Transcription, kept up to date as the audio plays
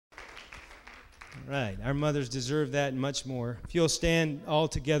Right. Our mothers deserve that and much more. If you'll stand all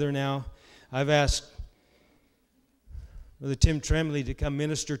together now, I've asked Brother Tim Tremblay to come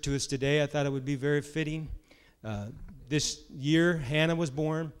minister to us today. I thought it would be very fitting. This year, Hannah was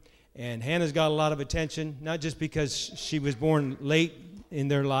born, and Hannah's got a lot of attention, not just because she was born late in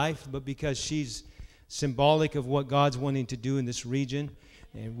their life, but because she's symbolic of what God's wanting to do in this region.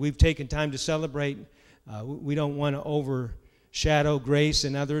 And we've taken time to celebrate. We don't want to overshadow Grace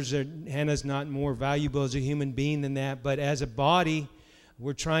and others. Hannah's not more valuable as a human being than that, but as a body,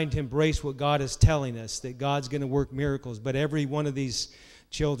 we're trying to embrace what God is telling us, that God's going to work miracles. But every one of these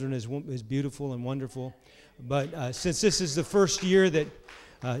children is beautiful and wonderful. But since this is the first year that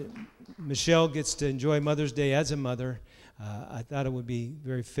Michelle gets to enjoy Mother's Day as a mother, I thought it would be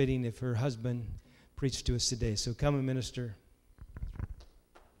very fitting if her husband preached to us today. So come and minister.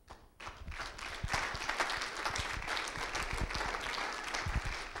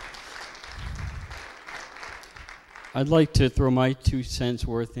 I'd like to throw my 2 cents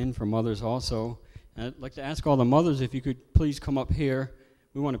worth in for mothers also. And I'd like to ask all the mothers if you could please come up here.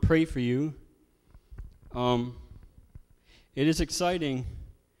 We want to pray for you. It is exciting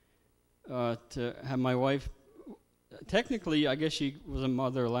to have my wife. Technically, I guess she was a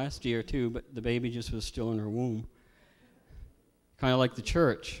mother last year too, but the baby just was still in her womb. Kind of like the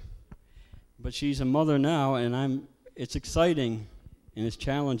church. But she's a mother now, and it's exciting, and it's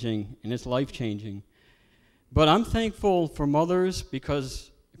challenging, and it's life-changing. But I'm thankful for mothers,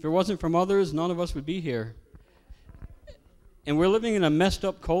 because if it wasn't for mothers, none of us would be here. And we're living in a messed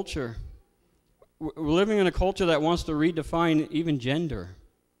up culture. We're living in a culture that wants to redefine even gender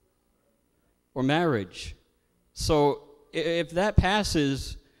or marriage. So if that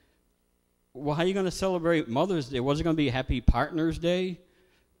passes, well, how are you going to celebrate Mother's Day? Was it going to be Happy Partners Day?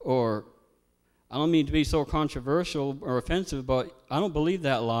 Or, I don't mean to be so controversial or offensive, but I don't believe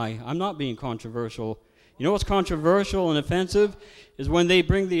that lie. I'm not being controversial. You know what's controversial and offensive is when they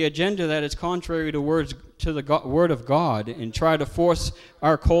bring the agenda that is contrary to the Word of God and try to force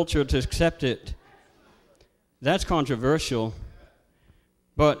our culture to accept it. That's controversial.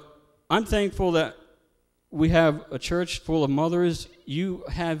 But I'm thankful that we have a church full of mothers. You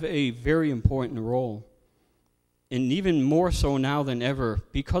have a very important role, and even more so now than ever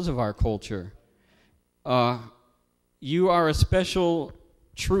because of our culture. You are a special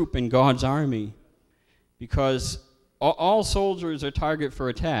troop in God's army, because all soldiers are target for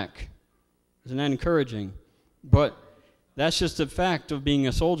attack. Isn't that encouraging? But that's just a fact of being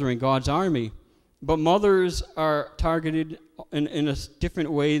a soldier in God's army. But mothers are targeted in a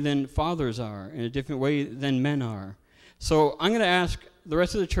different way than fathers are, in a different way than men are. So I'm going to ask the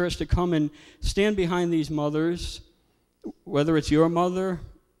rest of the church to come and stand behind these mothers, whether it's your mother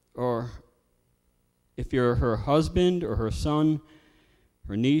or if you're her husband or her son,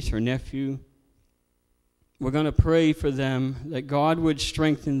 her niece, her nephew. We're going to pray for them, that God would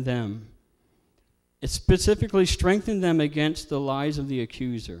strengthen them. It specifically strengthen them against the lies of the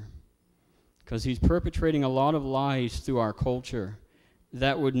accuser, because he's perpetrating a lot of lies through our culture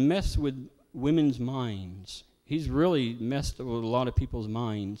that would mess with women's minds. He's really messed with a lot of people's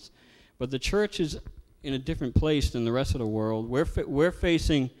minds. But the church is in a different place than the rest of the world. We're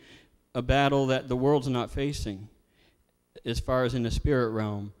facing a battle that the world's not facing as far as in the spirit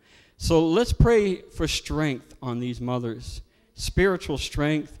realm. So let's pray for strength on these mothers. Spiritual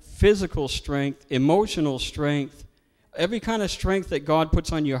strength, physical strength, emotional strength, every kind of strength that God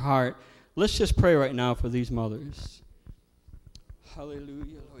puts on your heart. Let's just pray right now for these mothers.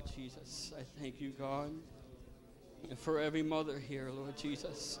 Hallelujah, Lord Jesus. I thank you, God, for every mother here, Lord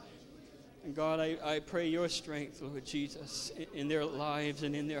Jesus. And God, I pray your strength, Lord Jesus, in their lives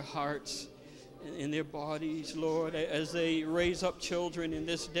and in their hearts, in their bodies, Lord, as they raise up children in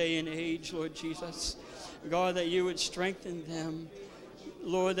this day and age, Lord Jesus. God, that you would strengthen them.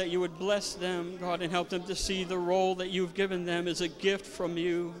 Lord, that you would bless them, God, and help them to see the role that you've given them as a gift from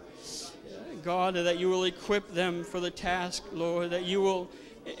you. God, that you will equip them for the task, Lord, that you will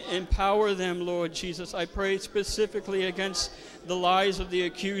empower them, Lord Jesus. I pray specifically against the lies of the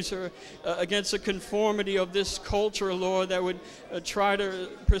accuser, against the conformity of this culture, Lord, that would try to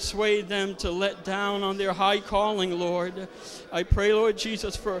persuade them to let down on their high calling, Lord. I pray, Lord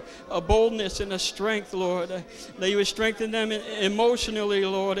Jesus, for a boldness and a strength, Lord, that you would strengthen them emotionally,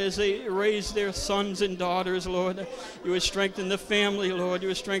 Lord, as they raise their sons and daughters, Lord. You would strengthen the family, Lord. You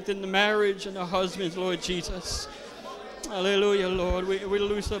would strengthen the marriage and the husbands, Lord Jesus. Hallelujah, Lord. We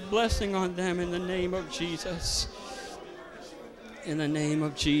loose a blessing on them in the name of Jesus. In the name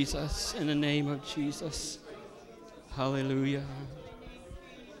of Jesus. In the name of Jesus. Hallelujah.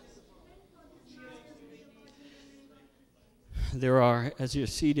 there are, as you're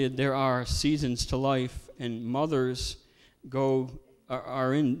seated, there are seasons to life, and mothers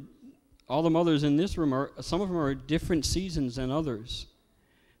are in, all the mothers in this room, some of them are different seasons than others.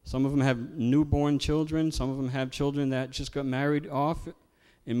 Some of them have newborn children. Some of them have children that just got married off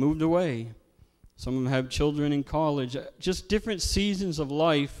and moved away. Some of them have children in college. Just different seasons of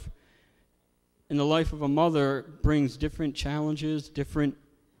life. In the life of a mother brings different challenges, different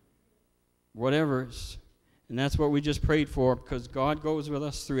whatevers. And that's what we just prayed for, because God goes with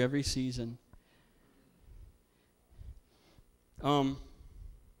us through every season. I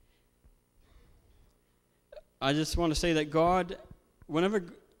just want to say that God, whenever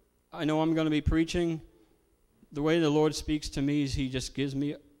I know I'm going to be preaching, the way the Lord speaks to me is He just gives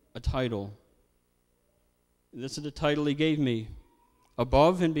me a title. This is the title He gave me,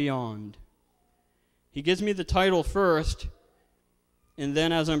 Above and Beyond. He gives me the title first, and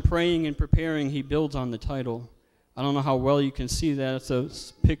then as I'm praying and preparing, He builds on the title. I don't know how well you can see that. It's a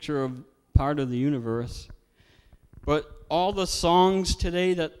picture of part of the universe. But all the songs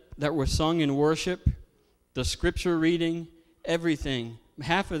today that were sung in worship, the scripture reading, everything,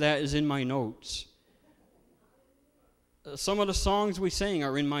 half of that is in my notes. Some of the songs we sang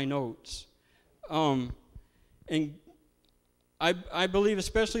are in my notes. And I believe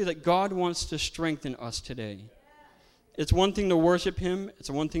especially that God wants to strengthen us today. It's one thing to worship Him. It's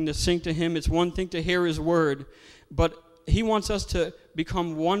one thing to sing to Him. It's one thing to hear His word. But He wants us to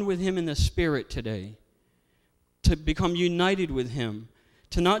become one with Him in the Spirit today. To become united with Him.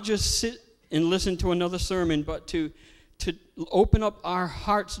 To not just sit and listen to another sermon, but to open up our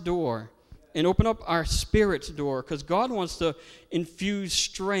heart's door and open up our spirit's door, because God wants to infuse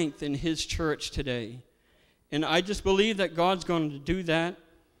strength in His church today. And I just believe that God's going to do that.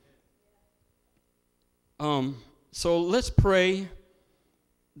 So let's pray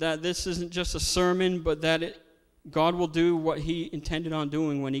that this isn't just a sermon, but that God will do what He intended on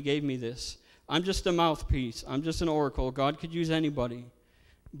doing when He gave me this. I'm just a mouthpiece. I'm just an oracle. God could use anybody.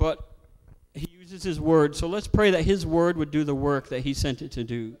 But He uses His word. So let's pray that His word would do the work that He sent it to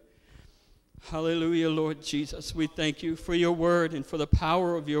do. Hallelujah, Lord Jesus. We thank You for Your word and for the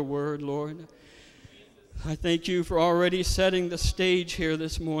power of Your word, Lord. I thank You for already setting the stage here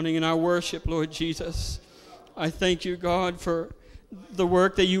this morning in our worship, Lord Jesus. I thank You, God, for the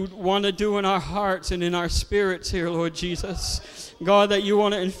work that You want to do in our hearts and in our spirits here, Lord Jesus. God, that You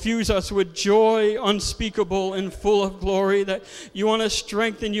want to infuse us with joy unspeakable and full of glory, that You want to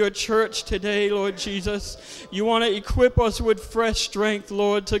strengthen Your church today, Lord Jesus. You want to equip us with fresh strength,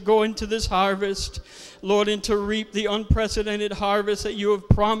 Lord, to go into this harvest, Lord, and to reap the unprecedented harvest that You have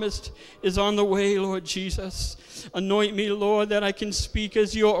promised is on the way, Lord Jesus. Anoint me, Lord, that I can speak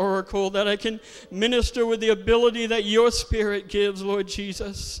as Your oracle, that I can minister with the ability that Your Spirit gives, Lord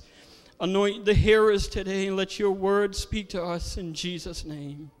Jesus. Anoint the hearers today and let Your word speak to us in Jesus'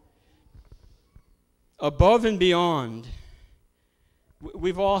 name. Above and beyond.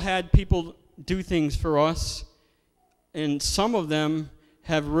 We've all had people do things for us, and some of them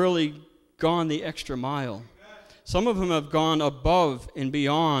have really gone the extra mile. Some of them have gone above and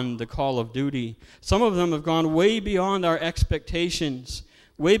beyond the call of duty. Some of them have gone way beyond our expectations,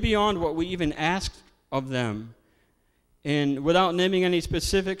 way beyond what we even asked of them. And without naming any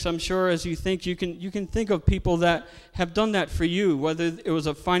specifics, I'm sure as you think, you can think of people that have done that for you, whether it was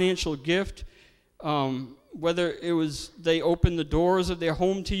a financial gift, whether it was they opened the doors of their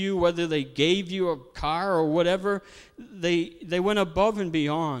home to you, whether they gave you a car or whatever. They went above and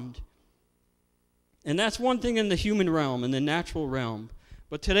beyond. And that's one thing in the human realm, in the natural realm.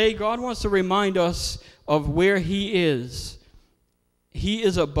 But today, God wants to remind us of where He is. He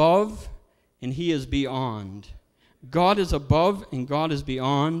is above and He is beyond. God is above and God is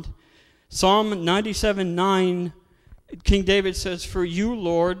beyond. Psalm 97:9, King David says, "For You,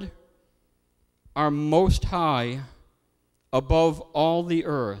 Lord, are most high above all the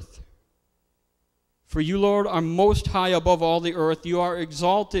earth." For You, Lord, are most high above all the earth. You are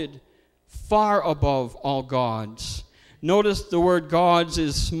exalted far above all gods. Notice the word gods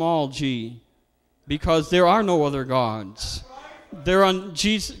is small g, because there are no other gods.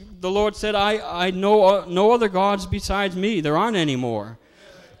 Jesus, the Lord said, I know no other gods besides me. There aren't any more.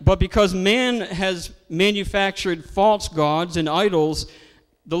 But because man has manufactured false gods and idols,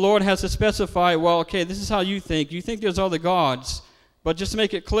 the Lord has to specify, well, okay, this is how you think. You think there's other gods. But just to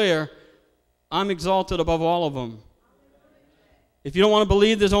make it clear, I'm exalted above all of them. If you don't want to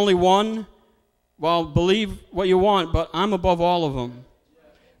believe there's only one, well, believe what you want, but I'm above all of them.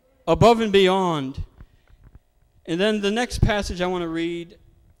 Above and beyond. And then the next passage I want to read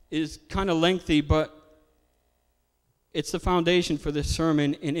is kind of lengthy, but it's the foundation for this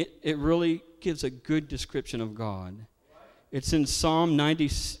sermon, and it really gives a good description of God. It's in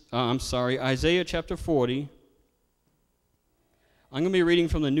Isaiah chapter 40. I'm going to be reading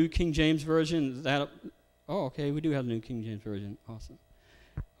from the New King James Version. Okay, we do have the New King James Version. Awesome.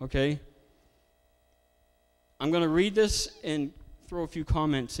 Okay. I'm going to read this and throw a few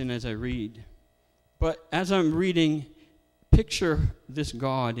comments in as I read. But as I'm reading, picture this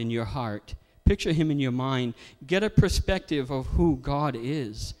God in your heart. Picture him in your mind. Get a perspective of who God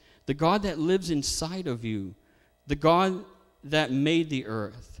is. The God that lives inside of you. The God that made the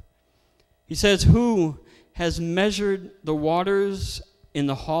earth. He says, who has measured the waters in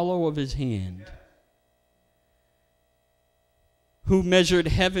the hollow of his hand? Who measured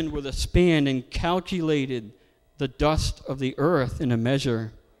heaven with a span and calculated the dust of the earth in a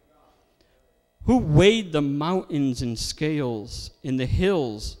measure? Who weighed the mountains in scales, in the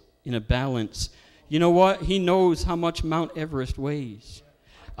hills in a balance? You know what? He knows how much Mount Everest weighs.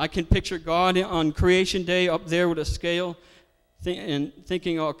 I can picture God on creation day up there with a scale and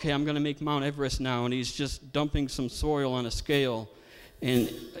thinking, okay, I'm going to make Mount Everest now, and he's just dumping some soil on a scale,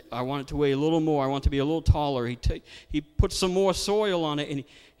 and I want it to weigh a little more. I want it to be a little taller. He puts some more soil on it, and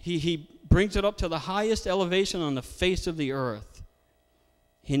he brings it up to the highest elevation on the face of the earth,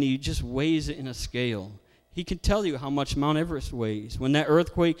 and he just weighs it in a scale. He can tell you how much Mount Everest weighs. When that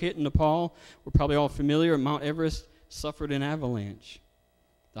earthquake hit in Nepal, we're probably all familiar, Mount Everest suffered an avalanche.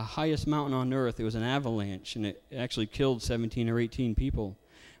 The highest mountain on earth, it was an avalanche, and it actually killed 17 or 18 people.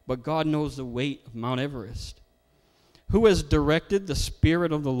 But God knows the weight of Mount Everest. Who has directed the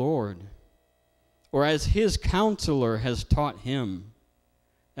Spirit of the Lord? Or as his counselor has taught him?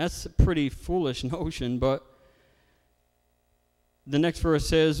 That's a pretty foolish notion, but the next verse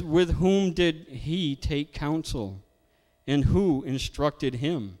says, with whom did he take counsel? And who instructed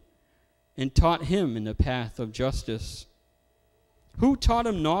him and taught him in the path of justice? Who taught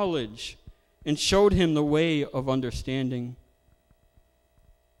him knowledge and showed him the way of understanding?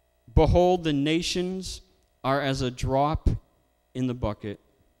 Behold, the nations are as a drop in the bucket.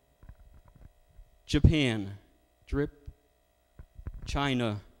 Japan, drip.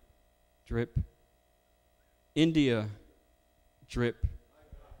 China, drip. India, drip.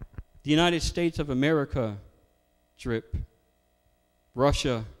 The United States of America, drip.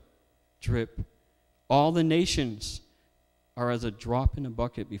 Russia, drip. All the nations are as a drop in a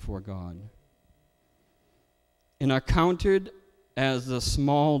bucket before God, and are counted as the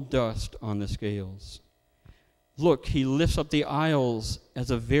small dust on the scales. Look, he lifts up the isles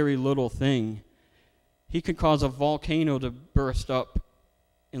as a very little thing. He could cause a volcano to burst up,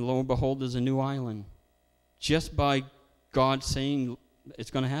 and lo and behold, there's a new island. Just by God saying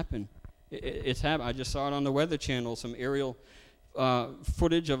it's going to happen. It's happened. I just saw it on the Weather Channel, some aerial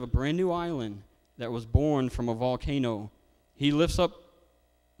footage of a brand new island that was born from a volcano. He lifts up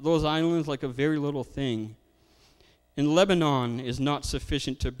those islands like a very little thing. And Lebanon is not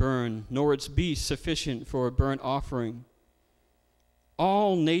sufficient to burn, nor its beasts sufficient for a burnt offering.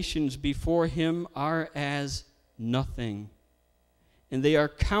 All nations before him are as nothing, and they are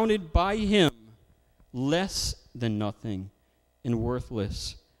counted by him less than nothing and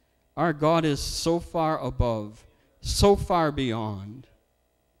worthless. Our God is so far above, so far beyond.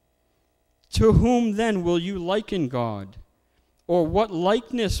 To whom then will you liken God? Or what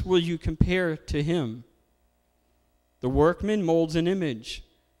likeness will you compare to him? The workman molds an image.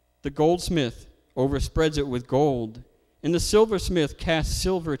 The goldsmith overspreads it with gold. And the silversmith casts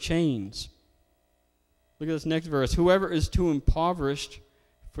silver chains. Look at this next verse. Whoever is too impoverished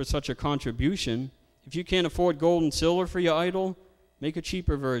for such a contribution, if you can't afford gold and silver for your idol, make a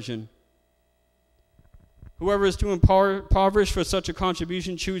cheaper version. Whoever is too impoverished for such a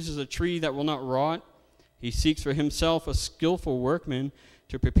contribution chooses a tree that will not rot. He seeks for himself a skillful workman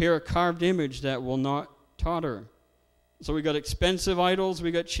to prepare a carved image that will not totter. So we got expensive idols, we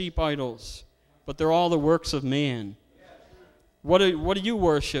got cheap idols, but they're all the works of man. What do you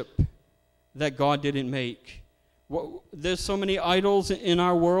worship that God didn't make? There's so many idols in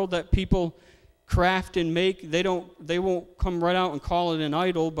our world that people craft and make. They won't come right out and call it an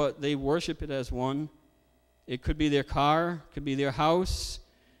idol, but they worship it as one. It could be their car, could be their house,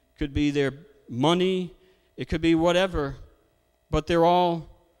 could be their money. It could be whatever, but they're all,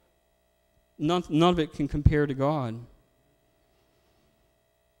 none of it can compare to God.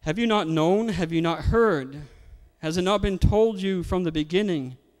 Have you not known? Have you not heard? Has it not been told you from the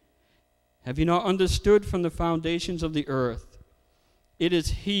beginning? Have you not understood from the foundations of the earth? It is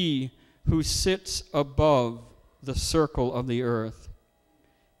he who sits above the circle of the earth,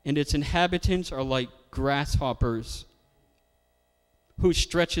 and its inhabitants are like grasshoppers, who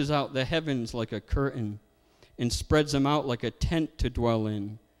stretches out the heavens like a curtain and spreads them out like a tent to dwell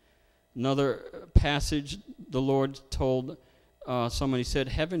in. Another passage, the Lord told someone, he said,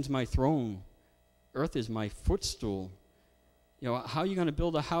 heaven's my throne, earth is my footstool. You know, how are you going to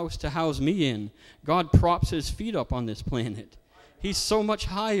build a house to house me in? God props his feet up on this planet. He's so much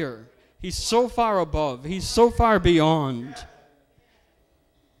higher. He's so far above. He's so far beyond.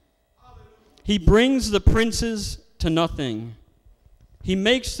 He brings the princes to nothing. He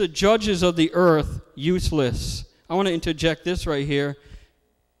makes the judges of the earth useless. I want to interject this right here.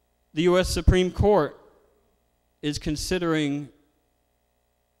 The U.S. Supreme Court is considering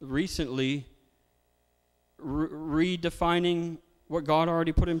recently redefining what God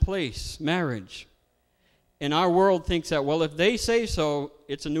already put in place, marriage. And our world thinks that, well, if they say so,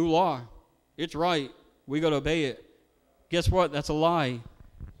 it's a new law. It's right. We got to obey it. Guess what? That's a lie.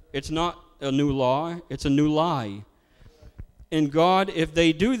 It's not a new law. It's a new lie. And God, if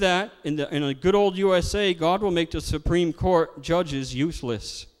they do that, in a good old USA, God will make the Supreme Court judges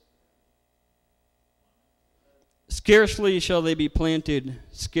useless. Scarcely shall they be planted,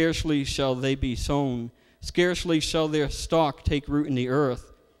 scarcely shall they be sown, scarcely shall their stalk take root in the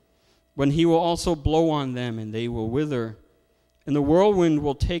earth, when he will also blow on them, and they will wither, and the whirlwind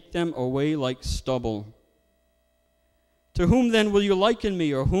will take them away like stubble. To whom then will you liken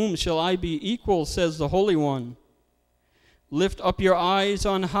me, or whom shall I be equal, says the Holy One? Lift up your eyes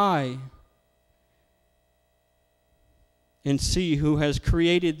on high, and see who has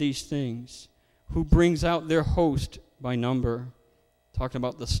created these things, who brings out their host by number, talking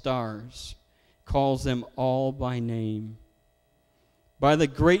about the stars, calls them all by name. By the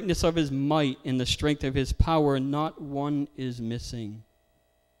greatness of his might and the strength of his power, not one is missing.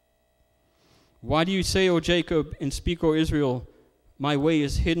 Why do you say, O Jacob, and speak, O Israel, my way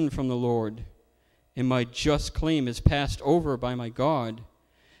is hidden from the Lord, and my just claim is passed over by my God?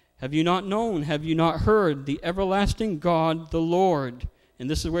 Have you not known, have you not heard, the everlasting God, the Lord? And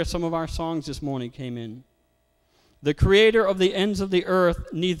this is where some of our songs this morning came in. The creator of the ends of the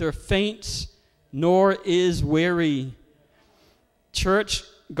earth neither faints nor is weary. Church,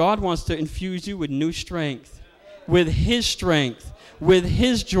 God wants to infuse you with new strength, with his strength, with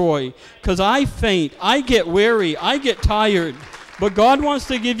his joy. Because I faint, I get weary, I get tired. But God wants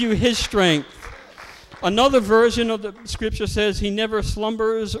to give you his strength. Another version of the scripture says he never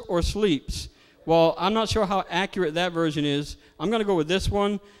slumbers or sleeps. Well, I'm not sure how accurate that version is. I'm going to go with this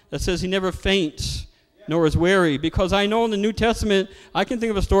one that says he never faints nor is weary, because I know in the New Testament, I can think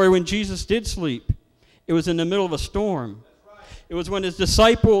of a story when Jesus did sleep. It was in the middle of a storm. It was when his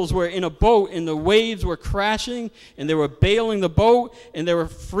disciples were in a boat and the waves were crashing and they were bailing the boat and they were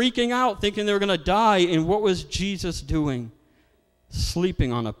freaking out thinking they were going to die. And what was Jesus doing?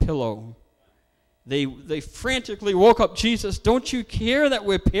 Sleeping on a pillow. They frantically woke up Jesus. Don't you care that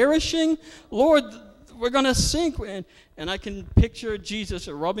we're perishing? Lord, we're going to sink. And I can picture Jesus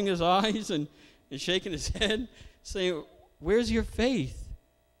rubbing his eyes and shaking his head, saying, where's your faith?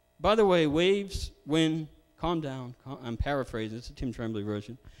 By the way, waves, wind, calm down. I'm paraphrasing. It's a Tim Tremblay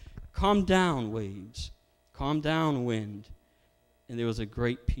version. Calm down, waves. Calm down, wind. And there was a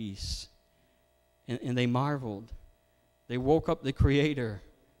great peace. And they marveled. They woke up the Creator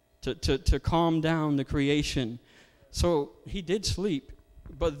to calm down the creation. So he did sleep.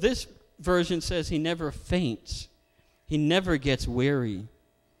 But this version says he never faints. He never gets weary.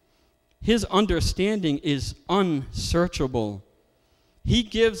 His understanding is unsearchable. He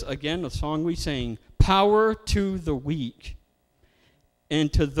gives, again, the song we sang, power to the weak.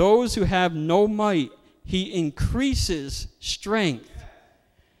 And to those who have no might, he increases strength.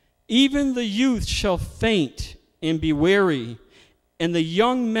 Even the youth shall faint and be weary, and the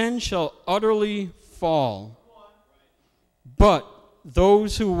young men shall utterly fall. But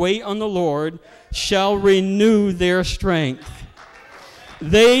those who wait on the Lord shall renew their strength.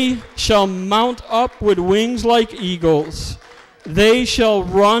 They shall mount up with wings like eagles. They shall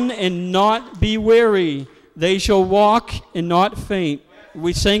run and not be weary. They shall walk and not faint.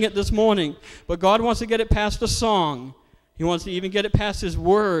 We sang it this morning. But God wants to get it past the song. He wants to even get it past his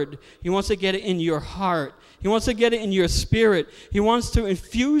word. He wants to get it in your heart. He wants to get it in your spirit. He wants to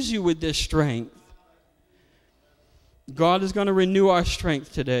infuse you with this strength. God is going to renew our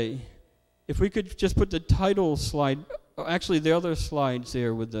strength today. If we could just put the title slide, actually the other slides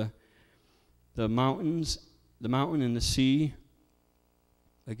there with the mountains, the mountain and the sea.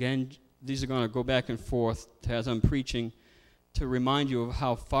 Again, these are going to go back and forth as I'm preaching to remind you of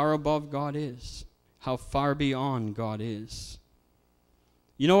how far above God is, how far beyond God is.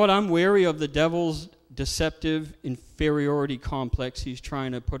 You know what? I'm wary of the devil's deceptive inferiority complex he's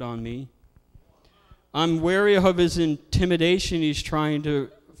trying to put on me. I'm wary of his intimidation he's trying to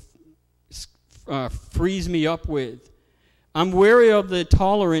freeze me up with. I'm wary of the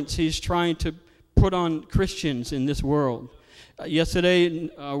tolerance he's trying to put on Christians in this world. Yesterday,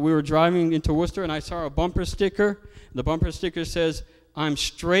 we were driving into Worcester, and I saw a bumper sticker. The bumper sticker says, "I'm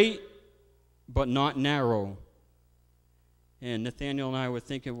straight, but not narrow." And Nathaniel and I were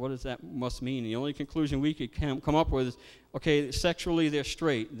thinking, what does that must mean? The only conclusion we could come up with is, okay, sexually they're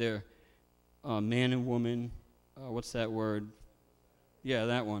straight. They're man and woman. What's that word? Yeah,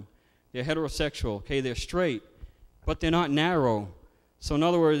 that one. They're heterosexual. Okay, they're straight, but they're not narrow. So in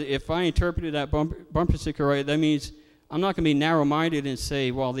other words, if I interpreted that bumper sticker right, that means I'm not going to be narrow-minded and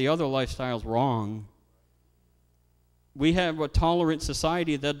say, well, the other lifestyle's wrong. We have a tolerant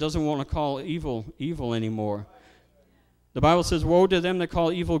society that doesn't want to call evil evil anymore. The Bible says, woe to them that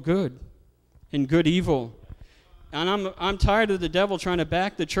call evil good and good evil. And I'm tired of the devil trying to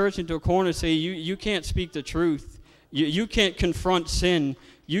back the church into a corner and say, you can't speak the truth. You can't confront sin.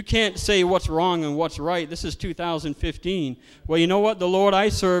 You can't say what's wrong and what's right. This is 2015. Well, you know what? The Lord I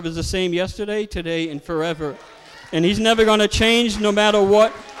serve is the same yesterday, today, and forever. And he's never going to change no matter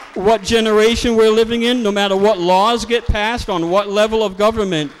what generation we're living in, no matter what laws get passed on what level of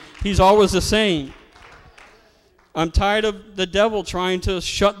government. He's always the same. I'm tired of the devil trying to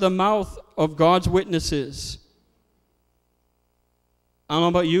shut the mouth of God's witnesses. I don't know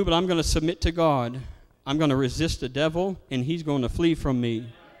about you, but I'm going to submit to God. I'm going to resist the devil, and he's going to flee from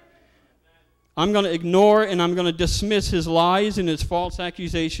me. I'm going to ignore and I'm going to dismiss his lies and his false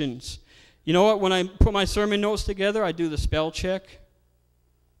accusations. You know what? When I put my sermon notes together, I do the spell check.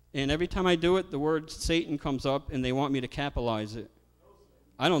 And every time I do it, the word Satan comes up, and they want me to capitalize it.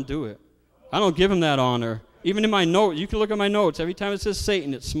 I don't do it. I don't give him that honor. Even in my note, you can look at my notes. Every time it says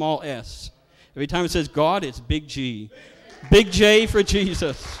Satan, it's small s. Every time it says God, it's big G. Big J for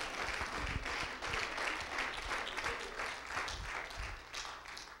Jesus.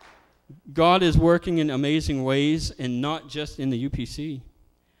 God is working in amazing ways, and not just in the UPC.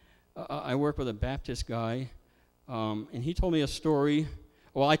 I work with a Baptist guy, and he told me a story.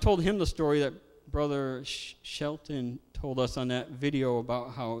 Well, I told him the story that Brother Shelton told us on that video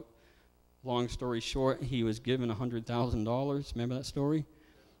about how, long story short, he was given $100,000. Remember that story?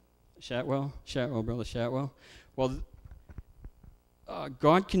 Brother Shatwell. Well,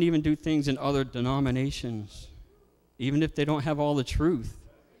 God can even do things in other denominations, even if they don't have all the truth.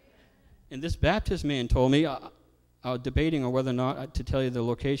 And this Baptist man told me, I was debating on whether or not to tell you the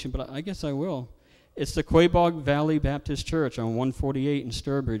location, but I guess I will. It's the Quabog Valley Baptist Church on 148 in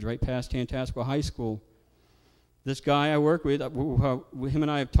Sturbridge, right past Tantasco High School. This guy I work with, him and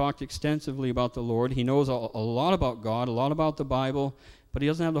I have talked extensively about the Lord. He knows a lot about God, a lot about the Bible, but he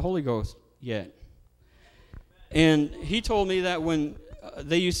doesn't have the Holy Ghost yet. And he told me that when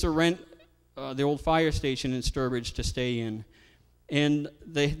they used to rent the old fire station in Sturbridge to stay in, and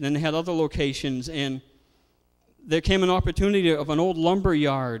then they had other locations, and there came an opportunity of an old lumber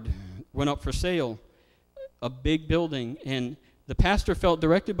yard went up for sale, a big building, and the pastor felt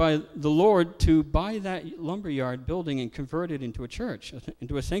directed by the Lord to buy that lumberyard building and convert it into a church,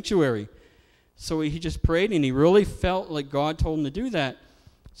 into a sanctuary. So he just prayed, and he really felt like God told him to do that.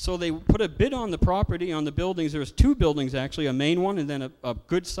 So they put a bid on the property, on the buildings. There was 2 buildings, actually, a main one and then a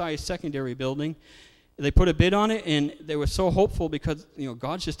good-sized secondary building. They put a bid on it, and they were so hopeful because,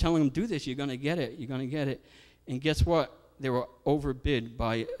 God's just telling them, do this, you're going to get it, you're going to get it. And guess what? They were overbid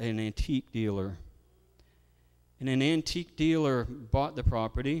by an antique dealer. And an antique dealer bought the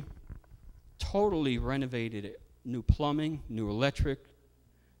property, totally renovated it. New plumbing, new electric,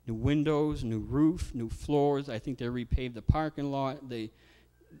 new windows, new roof, new floors. I think they repaved the parking lot. They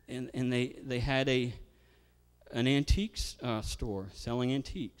had an antiques store selling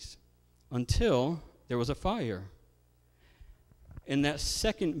antiques until there was a fire. And that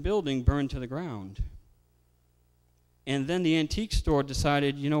second building burned to the ground. And then the antique store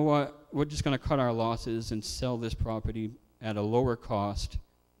decided, you know what, we're just going to cut our losses and sell this property at a lower cost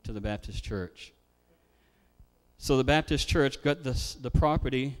to the Baptist church. So the Baptist church got the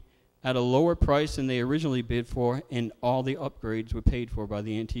property at a lower price than they originally bid for, and all the upgrades were paid for by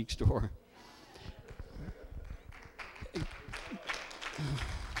the antique store.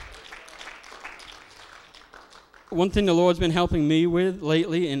 One thing the Lord's been helping me with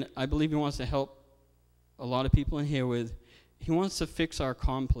lately, and I believe he wants to help a lot of people in here with, he wants to fix our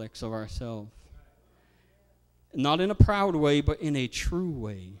complex of ourselves. Not in a proud way, but in a true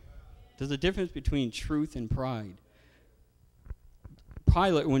way. There's a difference between truth and pride.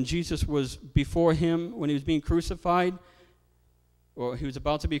 Pilate, when Jesus was before him, when he was being crucified, or he was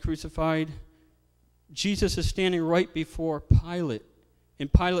about to be crucified, Jesus is standing right before Pilate.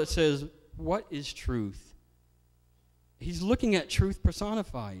 And Pilate says, what is truth? He's looking at truth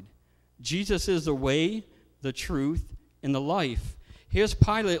personified. Jesus is the way, the truth, and the life. Here's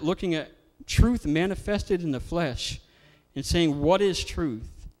Pilate looking at truth manifested in the flesh and saying, what is truth?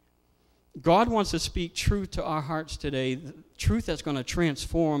 God wants to speak truth to our hearts today, truth that's going to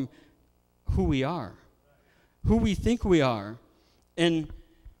transform who we are, who we think we are. And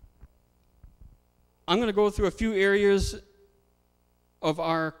I'm going to go through a few areas of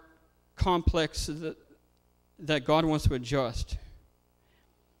our complex that God wants to adjust.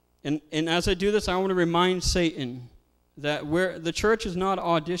 And as I do this, I want to remind Satan that the church is not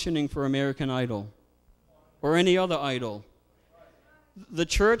auditioning for American Idol or any other idol. The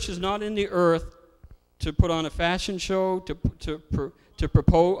church is not in the earth to put on a fashion show, to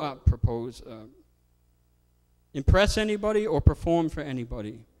impress anybody or perform for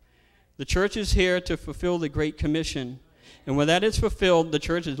anybody. The church is here to fulfill the Great Commission. And when that is fulfilled, the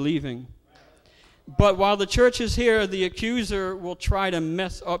church is leaving. But while the church is here, the accuser will try to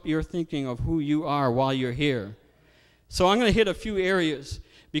mess up your thinking of who you are while you're here. So I'm going to hit a few areas,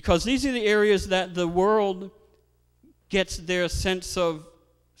 because these are the areas that the world gets their sense of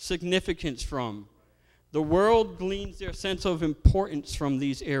significance from. The world gleans their sense of importance from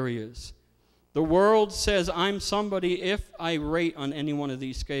these areas. The world says, I'm somebody if I rate on any one of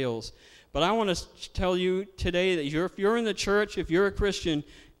these scales. But I want to tell you today that if you're in the church, if you're a Christian,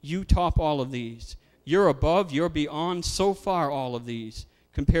 you top all of these. You're above, you're beyond so far all of these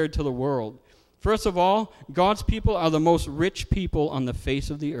compared to the world. First of all, God's people are the most rich people on the face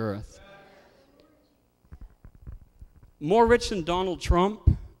of the earth. More rich than Donald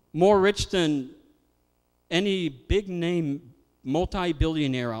Trump, more rich than any big name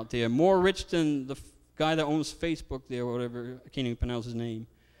multi-billionaire out there, more rich than the guy that owns Facebook there, or whatever, I can't even pronounce his name.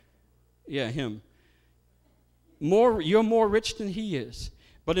 Yeah, him. You're more rich than he is.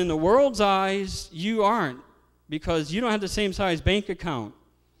 But in the world's eyes, you aren't, because you don't have the same size bank account.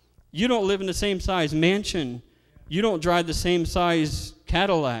 You don't live in the same size mansion. You don't drive the same size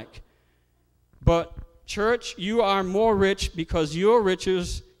Cadillac. But church, you are more rich because your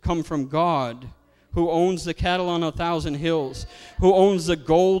riches come from God, who owns the cattle on 1,000 hills, who owns the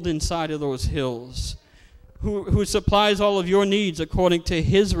gold inside of those hills, who supplies all of your needs according to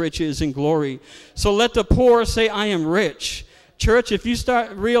his riches and glory. So let the poor say, I am rich. Church, if you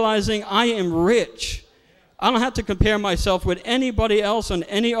start realizing I am rich, I don't have to compare myself with anybody else on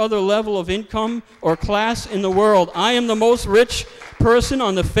any other level of income or class in the world. I am the most rich person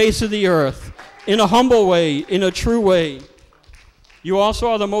on the face of the earth, in a humble way, in a true way. You also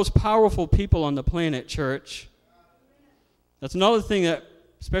are the most powerful people on the planet, church. That's another thing that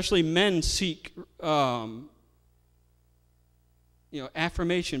especially men seek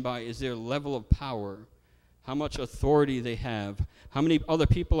affirmation by, is their level of power, how much authority they have, how many other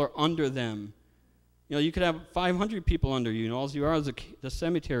people are under them. You know, you could have 500 people under you, and all you are is the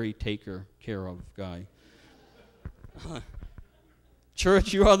cemetery taker care of guy.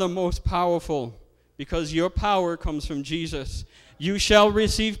 Church, you are the most powerful because your power comes from Jesus. You shall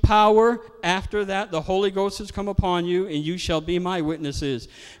receive power. After that, the Holy Ghost has come upon you, and you shall be my witnesses.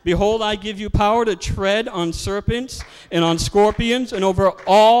 Behold, I give you power to tread on serpents and on scorpions and over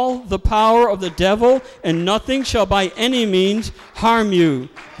all the power of the devil, and nothing shall by any means harm you.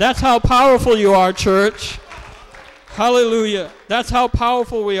 That's how powerful you are, church. Hallelujah. That's how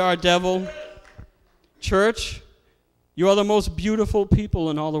powerful we are, devil. Church, you are the most beautiful people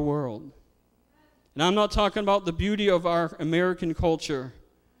in all the world. And I'm not talking about the beauty of our American culture.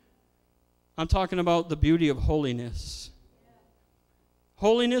 I'm talking about the beauty of holiness.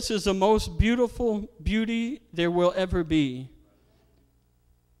 Holiness is the most beautiful beauty there will ever be.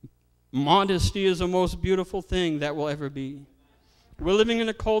 Modesty is the most beautiful thing that will ever be. We're living in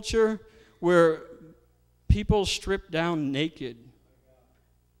a culture where people strip down naked.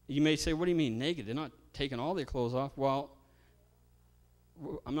 You may say, what do you mean naked? They're not taking all their clothes off. Well,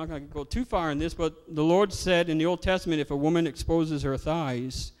 I'm not going to go too far in this, but the Lord said in the Old Testament, if a woman exposes her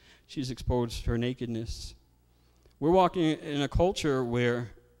thighs, she's exposed her nakedness. We're walking in a culture where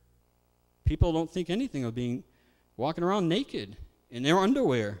people don't think anything of walking around naked in their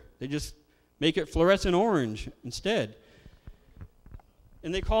underwear. They just make it fluorescent orange instead.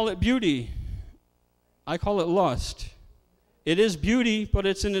 And they call it beauty. I call it lust. It is beauty, but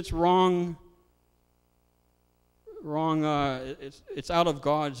it's in its wrong, it's out of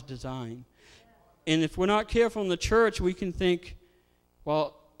God's design. And if we're not careful in the church, we can think,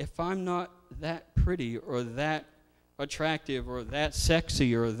 well, if I'm not that pretty or that attractive or that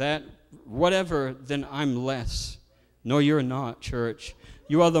sexy or that whatever, then I'm less. No, you're not, church.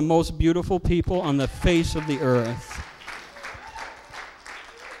 You are the most beautiful people on the face of the earth.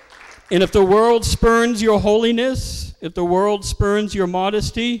 And if the world spurns your holiness, if the world spurns your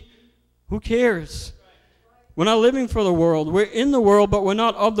modesty, who cares? We're not living for the world. We're in the world, but we're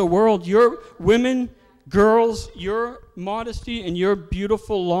not of the world. Your women, girls, your modesty and your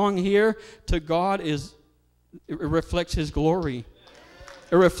beautiful long hair to God it reflects His glory.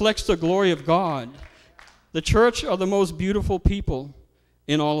 It reflects the glory of God. The church are the most beautiful people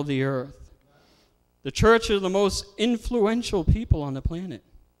in all of the earth. The church are the most influential people on the planet.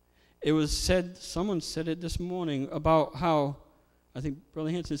 It was said, someone said it this morning about how, I think Brother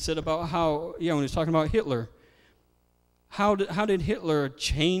Hanson said about how, when he was talking about Hitler, how did Hitler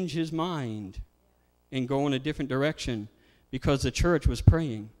change his mind and go in a different direction? Because the church was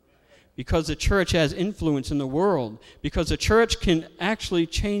praying. Because the church has influence in the world. Because the church can actually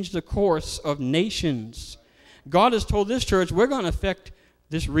change the course of nations. God has told this church, we're going to affect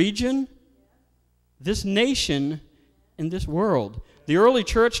this region, this nation, and this world. The early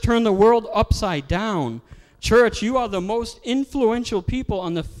church turned the world upside down. Church, you are the most influential people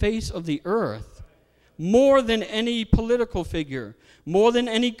on the face of the earth. More than any political figure, more than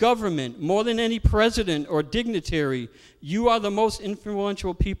any government, more than any president or dignitary, you are the most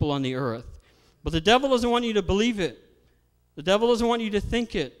influential people on the earth. But the devil doesn't want you to believe it. The devil doesn't want you to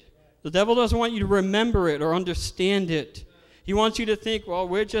think it. The devil doesn't want you to remember it or understand it. He wants you to think, well,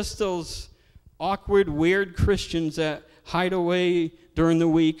 we're just those awkward, weird Christians that hide away during the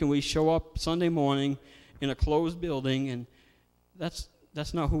week and we show up Sunday morning in a closed building, and that's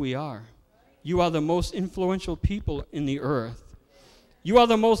not who we are. You are the most influential people in the earth. You are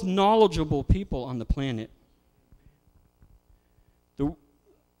the most knowledgeable people on the planet.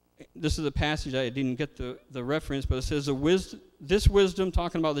 This is a passage, I didn't get the reference, but it says, this wisdom,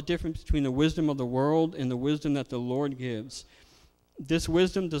 talking about the difference between the wisdom of the world and the wisdom that the Lord gives. This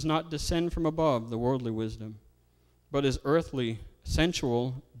wisdom does not descend from above, the worldly wisdom, but is earthly,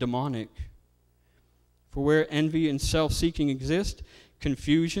 sensual, demonic. For where envy and self-seeking exist,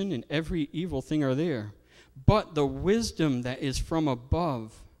 confusion and every evil thing are there. But the wisdom that is from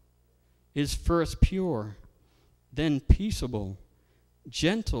above is first pure, then peaceable,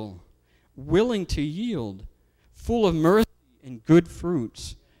 gentle, willing to yield, full of mercy and good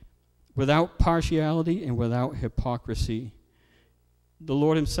fruits, without partiality and without hypocrisy. The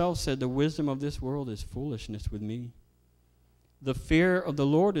Lord Himself said, the wisdom of this world is foolishness with me. The fear of the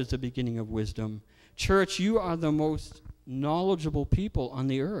Lord is the beginning of wisdom. Church, you are the most knowledgeable people on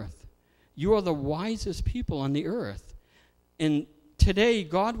the earth. You are the wisest people on the earth. And today,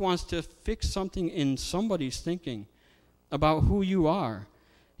 God wants to fix something in somebody's thinking about who you are.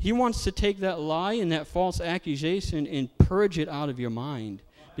 He wants to take that lie and that false accusation and purge it out of your mind,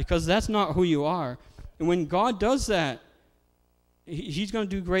 because that's not who you are. And when God does that, He's going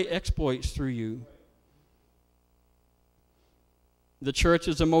to do great exploits through you. The church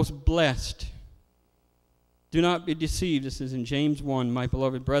is the most blessed. Do not be deceived. This is in James 1. My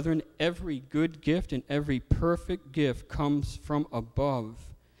beloved brethren, every good gift and every perfect gift comes from above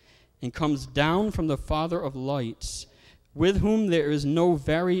and comes down from the Father of lights, with whom there is no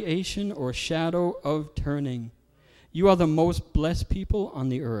variation or shadow of turning. You are the most blessed people on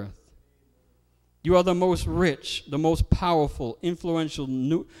the earth. You are the most rich, the most powerful, influential,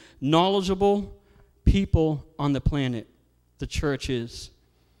 knowledgeable people on the planet. The church is.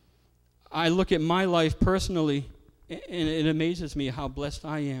 I look at my life personally, and it amazes me how blessed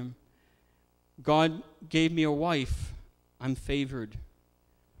I am. God gave me a wife. I'm favored.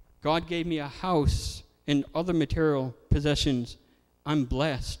 God gave me a house and other material possessions. I'm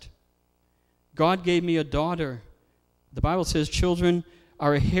blessed. God gave me a daughter. The Bible says children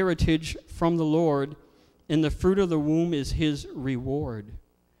are a heritage from the Lord, and the fruit of the womb is His reward.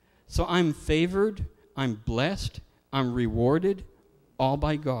 So I'm favored, I'm blessed, I'm rewarded, all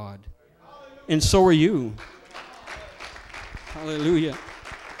by God. And so are you. Hallelujah.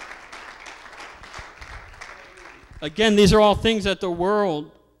 Again, these are all things that the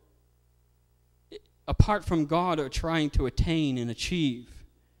world, apart from God, are trying to attain and achieve.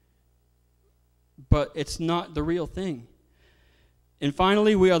 But it's not the real thing. And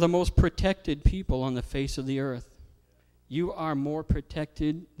finally, we are the most protected people on the face of the earth. You are more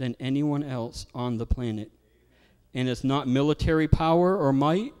protected than anyone else on the planet. And it's not military power or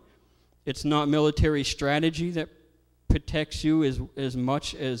might. It's not military strategy that protects you as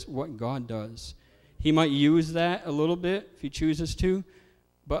much as what God does. He might use that a little bit if He chooses to.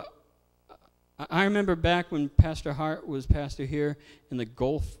 But I remember back when Pastor Hart was pastor here and the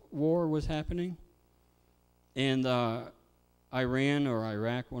Gulf War was happening. And Iran or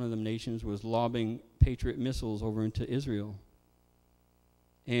Iraq, one of them nations, was lobbing Patriot missiles over into Israel.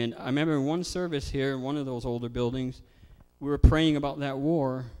 And I remember in one service here in one of those older buildings, we were praying about that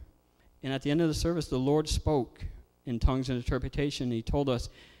war. And at the end of the service, the Lord spoke in tongues and interpretation. He told us,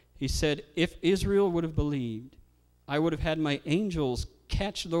 He said, if Israel would have believed, I would have had my angels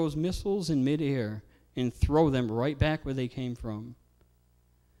catch those missiles in midair and throw them right back where they came from.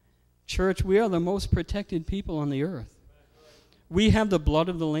 Church, we are the most protected people on the earth. We have the blood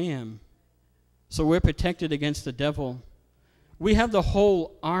of the Lamb, so we're protected against the devil. We have the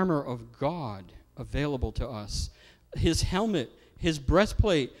whole armor of God available to us. His helmet, his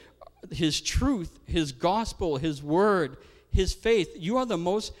breastplate, his truth, his gospel, his word, his faith. You are the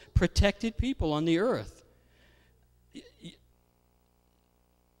most protected people on the earth.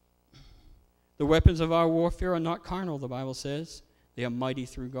 The weapons of our warfare are not carnal, the Bible says. They are mighty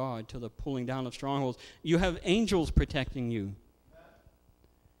through God to the pulling down of strongholds. You have angels protecting you.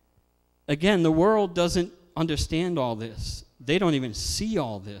 Again, the world doesn't understand all this. They don't even see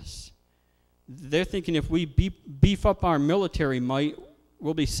all this. They're thinking if we beef up our military might,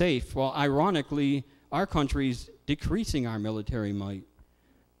 we'll be safe. Well, ironically, our country's decreasing our military might.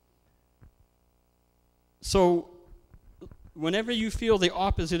 So, whenever you feel the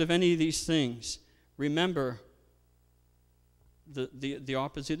opposite of any of these things, remember the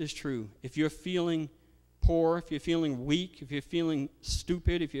opposite is true. If you're feeling poor, if you're feeling weak, if you're feeling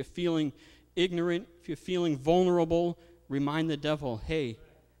stupid, if you're feeling ignorant, if you're feeling vulnerable, remind the devil, hey,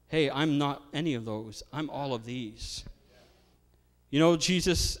 I'm not any of those. I'm all of these. You know,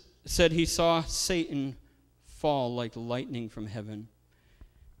 Jesus said he saw Satan fall like lightning from heaven.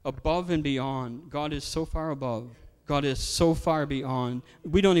 Above and beyond. God is so far above. God is so far beyond.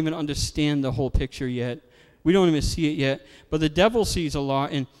 We don't even understand the whole picture yet. We don't even see it yet. But the devil sees a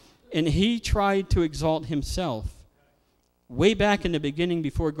lot, and he tried to exalt himself. Way back in the beginning,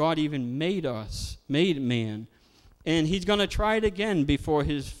 before God even made man. And he's going to try it again before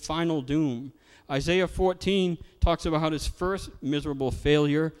his final doom. Isaiah 14 talks about his first miserable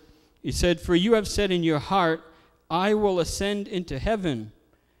failure. He said, "For you have said in your heart, I will ascend into heaven.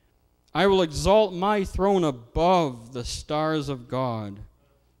 I will exalt my throne above the stars of God.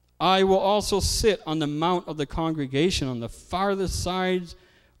 I will also sit on the mount of the congregation on the farthest sides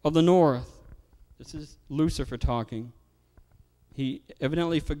of the north." This is Lucifer talking. He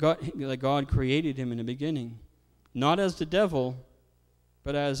evidently forgot that God created him in the beginning. Not as the devil,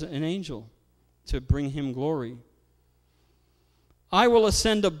 but as an angel to bring him glory. "I will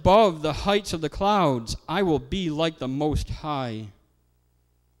ascend above the heights of the clouds. I will be like the Most High.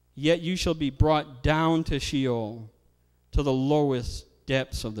 Yet you shall be brought down to Sheol, to the lowest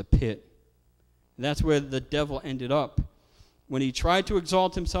depths of the pit." And that's where the devil ended up. When he tried to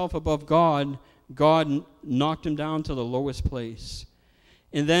exalt himself above God, God knocked him down to the lowest place.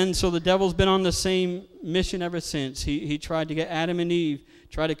 And then, so the devil's been on the same mission ever since. He tried to get Adam and Eve,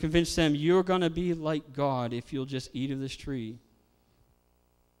 tried to convince them, you're going to be like God if you'll just eat of this tree.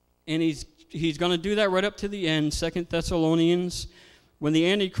 And he's going to do that right up to the end. 2 Thessalonians, when the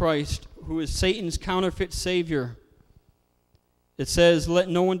Antichrist, who is Satan's counterfeit savior, it says, "Let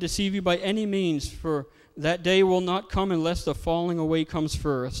no one deceive you by any means, for that day will not come unless the falling away comes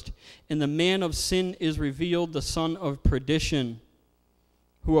first. And the man of sin is revealed, the son of perdition,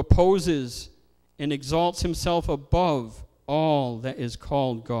 who opposes and exalts himself above all that is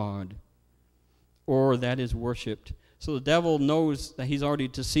called God, or that is worshipped." So the devil knows that he's already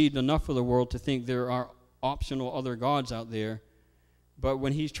deceived enough of the world to think there are optional other gods out there. But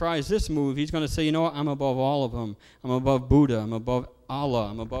when he tries this move, he's going to say, you know what, I'm above all of them. I'm above Buddha. I'm above Allah.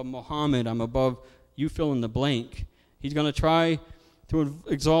 I'm above Muhammad. I'm above you fill in the blank. He's going to try to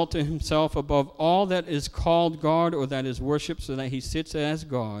exalt himself above all that is called God or that is worshipped, so that he sits as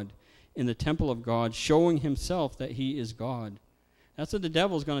God in the temple of God, showing himself that he is God. That's what the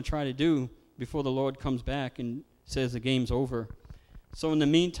devil's going to try to do before the Lord comes back and says the game's over. So in the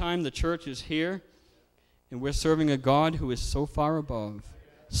meantime, the church is here, and we're serving a God who is so far above,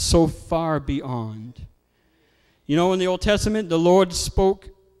 so far beyond. You know, in the Old Testament, the Lord spoke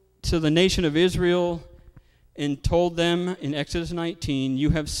to the nation of Israel and told them in Exodus 19,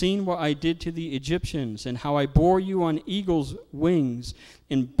 "You have seen what I did to the Egyptians, and how I bore you on eagle's wings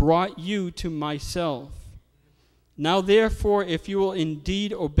and brought you to myself. Now therefore, if you will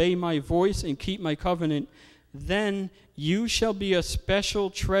indeed obey my voice and keep my covenant, then you shall be a special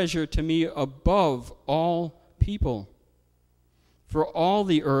treasure to me above all people. For all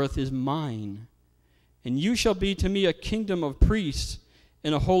the earth is mine, and you shall be to me a kingdom of priests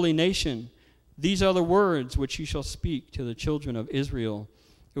and a holy nation. These are the words which you shall speak to the children of Israel."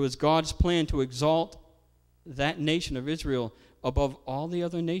 It was God's plan to exalt that nation of Israel above all the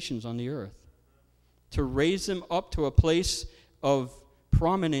other nations on the earth, to raise them up to a place of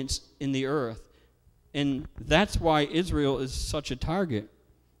prominence in the earth. And that's why Israel is such a target.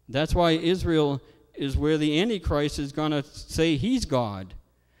 That's why Israel is where the Antichrist is going to say he's God.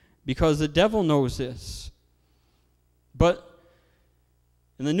 because the devil knows this. But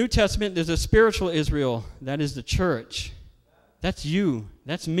in the New Testament, there's a spiritual Israel. That is the church. That's you.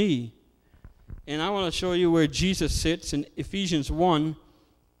 That's me. And I want to show you where Jesus sits in Ephesians 1,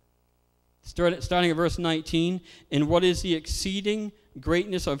 starting at verse 19. And what is the exceeding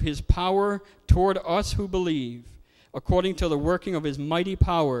greatness of his power toward us who believe, according to the working of his mighty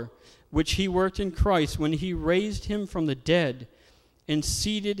power, which he worked in Christ when he raised him from the dead and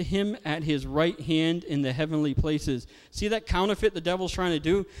seated him at his right hand in the heavenly places. See that counterfeit the devil's trying to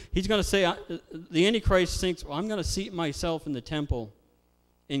do? He's going to say, the Antichrist thinks, well, I'm going to seat myself in the temple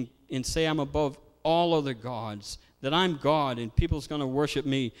and say I'm above all other gods, that I'm God and people's going to worship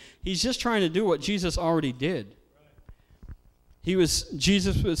me. He's just trying to do what Jesus already did.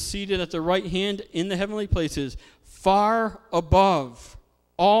 Jesus was seated at the right hand in the heavenly places, far above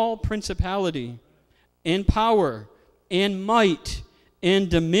all principality and power and might and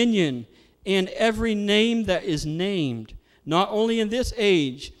dominion and every name that is named, not only in this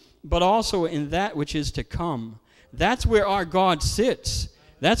age, but also in that which is to come. That's where our God sits.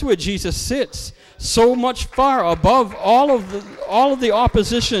 That's where Jesus sits, so much far above all of the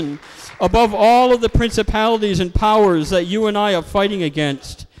opposition, above all of the principalities and powers that you and I are fighting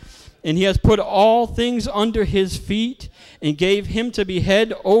against. And he has put all things under his feet and gave him to be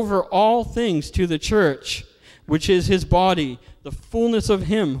head over all things to the church, which is his body, the fullness of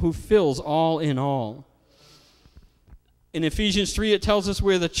him who fills all in all. In Ephesians 3, it tells us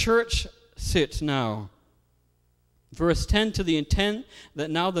where the church sits now. Verse 10, to the intent that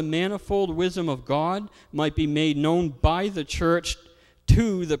now the manifold wisdom of God might be made known by the church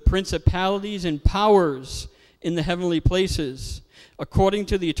to the principalities and powers in the heavenly places, according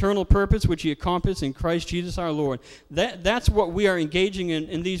to the eternal purpose which he accomplished in Christ Jesus our Lord. That's what we are engaging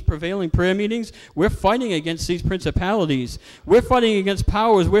in these prevailing prayer meetings. We're fighting against these principalities. We're fighting against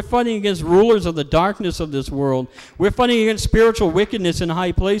powers. We're fighting against rulers of the darkness of this world. We're fighting against spiritual wickedness in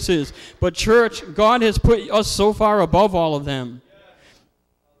high places. But church, God has put us so far above all of them.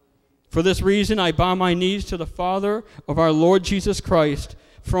 For this reason, I bow my knees to the Father of our Lord Jesus Christ,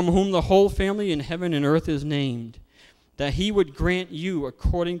 from whom the whole family in heaven and earth is named, that he would grant you,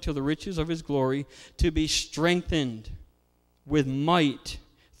 according to the riches of his glory, to be strengthened with might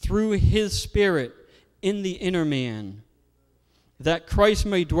through his Spirit in the inner man, that Christ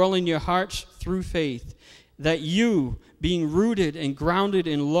may dwell in your hearts through faith, that you, being rooted and grounded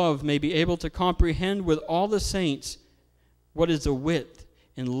in love, may be able to comprehend with all the saints what is the width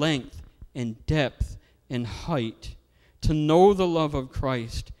and length and depth and height, to know the love of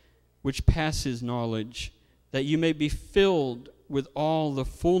Christ, which passes knowledge, that you may be filled with all the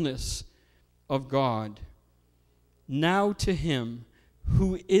fullness of God. Now to him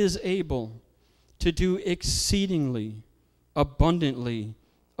who is able to do exceedingly, abundantly,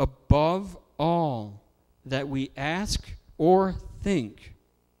 above all that we ask or think.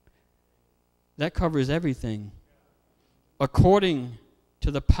 That covers everything. According to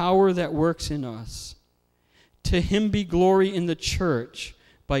the power that works in us. To him be glory in the church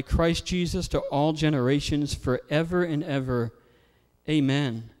by Christ Jesus to all generations forever and ever.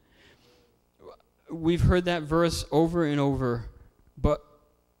 Amen. We've heard that verse over and over, but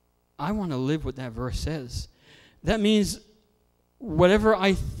I want to live what that verse says. That means whatever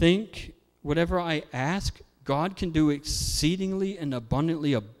I think, whatever I ask, God can do exceedingly and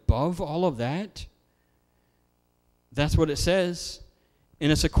abundantly above all of that. That's what it says.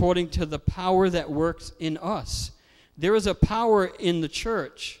 And it's according to the power that works in us. There is a power in the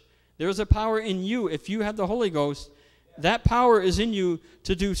church. There is a power in you. If you have the Holy Ghost, that power is in you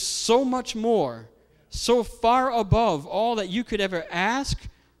to do so much more, so far above all that you could ever ask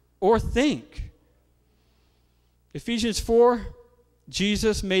or think. Ephesians 4,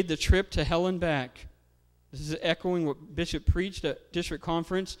 Jesus made the trip to hell and back. This is echoing what Bishop preached at district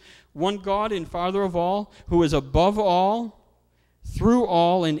conference. One God and Father of all, who is above all, through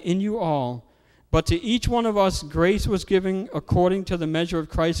all, and in you all. But to each one of us grace was given according to the measure of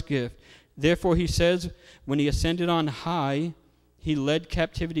Christ's gift. Therefore he says, when he ascended on high, he led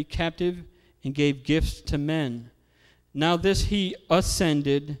captivity captive and gave gifts to men. Now this he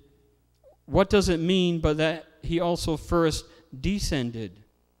ascended, what does it mean but that he also first descended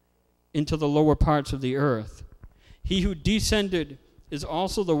into the lower parts of the earth? He who descended is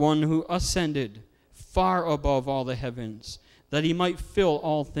also the one who ascended far above all the heavens, that he might fill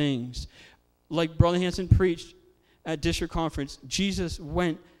all things. Like Brother Hanson preached at district conference, Jesus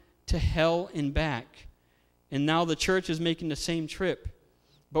went to hell and back. And now the church is making the same trip.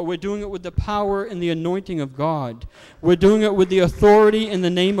 but we're doing it with the power and the anointing of God. We're doing it with the authority in the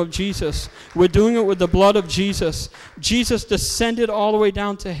name of Jesus. We're doing it with the blood of Jesus. Jesus descended all the way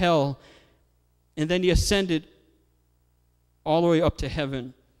down to hell, and then he ascended all the way up to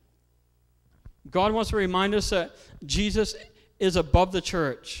heaven. God wants to remind us that Jesus is above the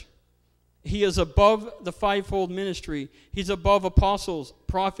church. He is above the fivefold ministry. He's above apostles,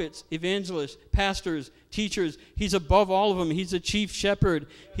 prophets, evangelists, pastors, teachers. He's above all of them. He's the chief shepherd.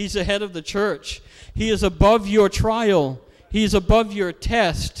 He's the head of the church. He is above your trial. He is above your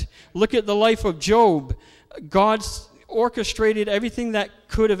test. Look at the life of Job. God's orchestrated everything that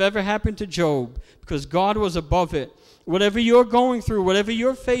could have ever happened to Job because God was above it. Whatever you're going through, whatever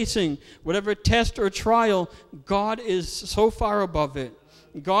you're facing, whatever test or trial, God is so far above it.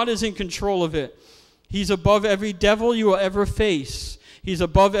 God is in control of it. He's above every devil you will ever face. He's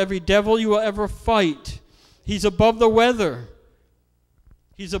above every devil you will ever fight. He's above the weather.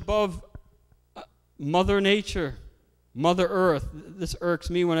 He's above Mother Nature, Mother Earth. This irks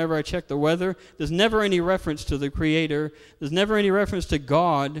me whenever I check the weather. There's never any reference to the Creator. There's never any reference to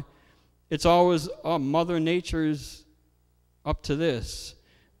God. It's always, Mother Nature's up to this.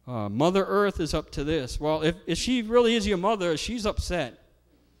 Mother Earth is up to this. Well, if she really is your mother, she's upset.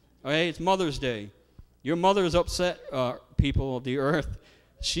 Okay, it's Mother's Day. Your mother is upset, people of the earth.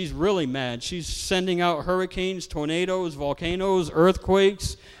 She's really mad. She's sending out hurricanes, tornadoes, volcanoes,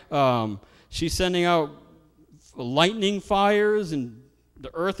 earthquakes. She's sending out lightning fires, and the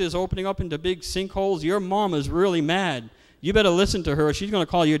earth is opening up into big sinkholes. Your mom is really mad. You better listen to her. She's going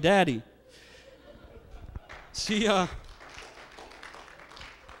to call your daddy.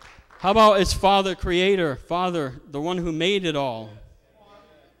 How about its Father, Creator, Father, the one who made it all?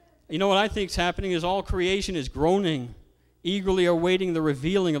 You know what I think is happening is all creation is groaning, eagerly awaiting the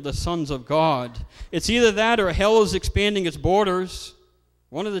revealing of the sons of God. It's either that or hell is expanding its borders.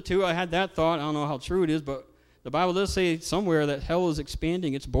 One of the two. I had that thought. I don't know how true it is, but the Bible does say somewhere that hell is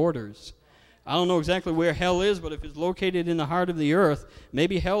expanding its borders. I don't know exactly where hell is, but if it's located in the heart of the earth,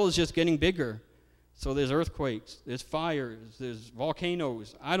 maybe hell is just getting bigger. So there's earthquakes, there's fires, there's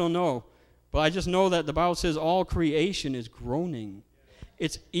volcanoes. I don't know. But I just know that the Bible says all creation is groaning.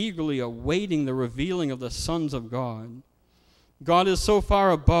 It's eagerly awaiting the revealing of the sons of God. God is so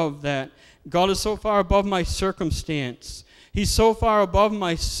far above that. God is so far above my circumstance. He's so far above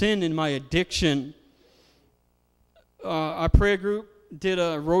my sin and my addiction. Our prayer group did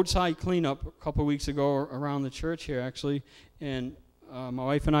a roadside cleanup a couple weeks ago around the church here, actually. And my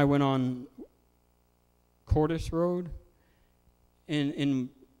wife and I went on Cordis Road. And in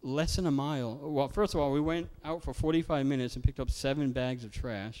less than a mile. Well, first of all, we went out for 45 minutes and picked up 7 bags of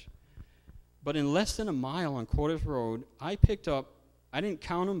trash. But in less than a mile on Cordis Road, I picked up, I didn't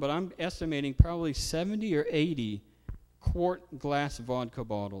count them, but I'm estimating probably 70 or 80 quart glass vodka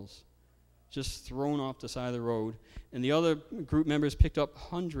bottles just thrown off the side of the road. And the other group members picked up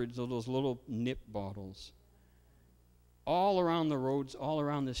hundreds of those little nip bottles. All around the roads, all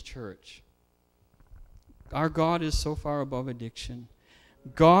around this church. Our God is so far above addiction.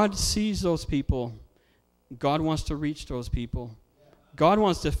 God sees those people. God wants to reach those people. God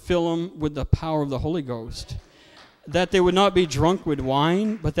wants to fill them with the power of the Holy Ghost. That they would not be drunk with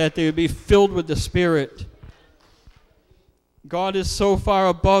wine, but that they would be filled with the Spirit. God is so far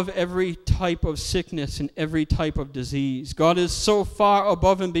above every type of sickness and every type of disease. God is so far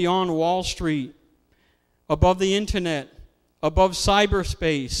above and beyond Wall Street, above the internet, above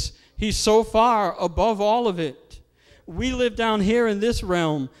cyberspace. He's so far above all of it. We live down here in this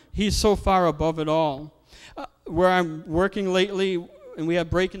realm. He's so far above it all. Where I'm working lately, and we have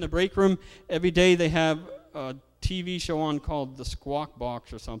Break in the Break Room, every day they have a TV show on called The Squawk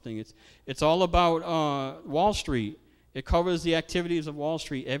Box or something. It's all about Wall Street. It covers the activities of Wall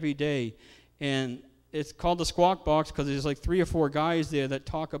Street every day. And it's called The Squawk Box because there's like 3 or 4 guys there that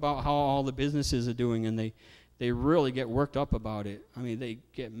talk about how all the businesses are doing, and they really get worked up about it. I mean, they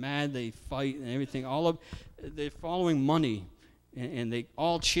get mad, they fight and everything. They're following money, and they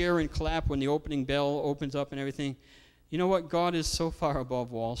all cheer and clap when the opening bell opens up and everything. You know what? God is so far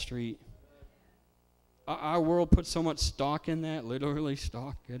above Wall Street. Our world puts so much stock in that, literally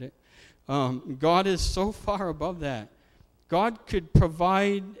stock, get it? God is so far above that. God could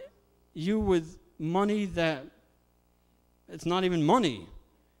provide you with money that it's not even money.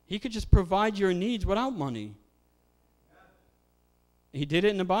 He could just provide your needs without money. He did it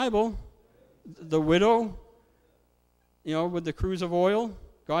in the Bible. The widow, with the cruse of oil,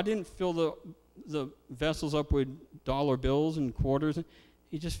 God didn't fill the vessels up with dollar bills and quarters.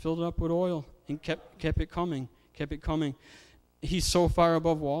 He just filled it up with oil and kept it coming, kept it coming. He's so far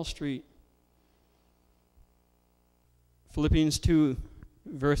above Wall Street. Philippians 2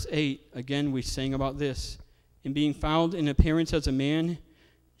 Verse 8, again we sang about this. In being found in appearance as a man,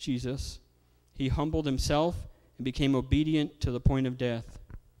 Jesus, he humbled himself and became obedient to the point of death,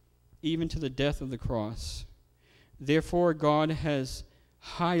 even to the death of the cross. Therefore God has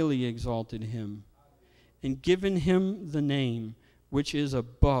highly exalted him and given him the name which is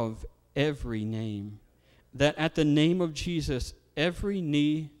above every name, that at the name of Jesus every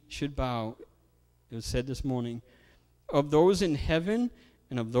knee should bow, it was said this morning, of those in heaven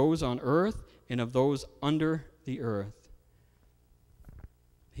and of those on earth and of those under the earth.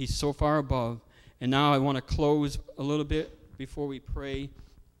 He's so far above. And now I want to close a little bit before we pray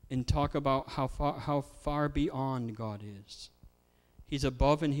and talk about how far beyond God is. He's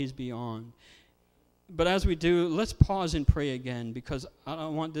above and he's beyond. But as we do, let's pause and pray again, because I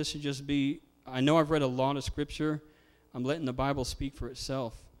don't want this to just be, I know I've read a lot of scripture. I'm letting the Bible speak for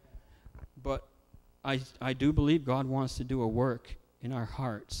itself. But I do believe God wants to do a work in our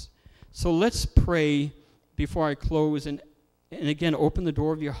hearts. So let's pray before I close, and again, open the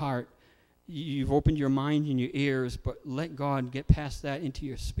door of your heart. You've opened your mind and your ears, but let God get past that into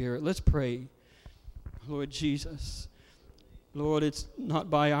your spirit. Let's pray. Lord Jesus, Lord, it's not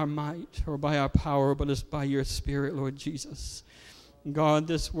by our might or by our power, but it's by your Spirit, Lord Jesus. God,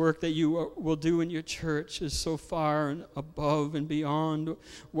 this work that you will do in your church is so far and above and beyond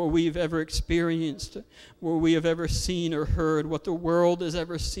what we've ever experienced, what we have ever seen or heard, what the world has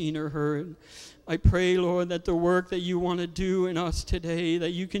ever seen or heard. I pray, Lord, that the work that you want to do in us today,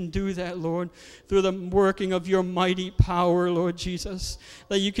 that you can do that, Lord, through the working of your mighty power, Lord Jesus,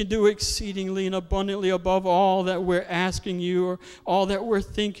 that you can do exceedingly and abundantly above all that we're asking you or all that we're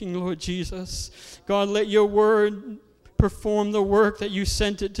thinking, Lord Jesus. God, let your word perform the work that you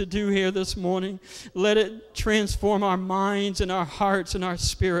sent it to do here this morning. Let it transform our minds and our hearts and our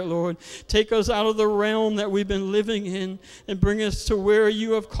spirit, Lord. Take us out of the realm that we've been living in and bring us to where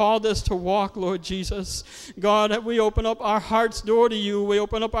you have called us to walk, Lord Jesus. God, we open up our heart's door to you. We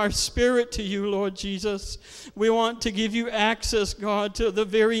open up our spirit to you, Lord Jesus. We want to give you access, God, to the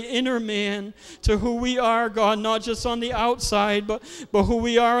very inner man, to who we are, God, not just on the outside, but who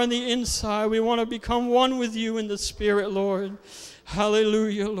we are on the inside. We want to become one with you in the spirit, Lord.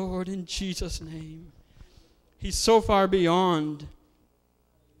 Hallelujah, Lord, in Jesus' name. He's so far beyond.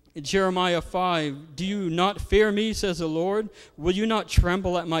 In Jeremiah 5, do you not fear me, says the Lord? Will you not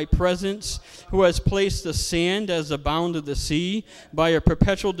tremble at my presence, who has placed the sand as the bound of the sea, by a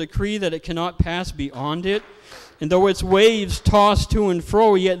perpetual decree that it cannot pass beyond it? And though its waves toss to and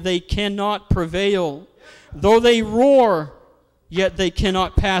fro, yet they cannot prevail. Though they roar, yet they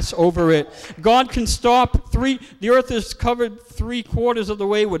cannot pass over it. God can stop the earth is covered 3/4 of the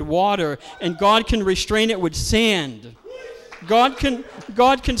way with water, and God can restrain it with sand. God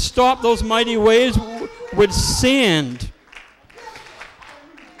can stop those mighty waves with sand.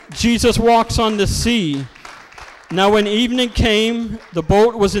 Jesus walks on the sea. Now when evening came, the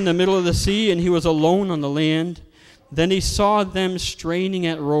boat was in the middle of the sea, and he was alone on the land. Then he saw them straining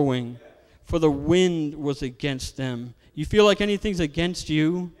at rowing, for the wind was against them. You feel like anything's against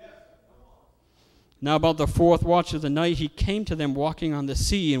you? Now about the 4th watch of the night, he came to them walking on the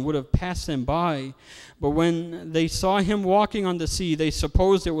sea and would have passed them by. But when they saw him walking on the sea, they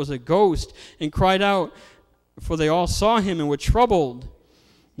supposed it was a ghost and cried out, for they all saw him and were troubled.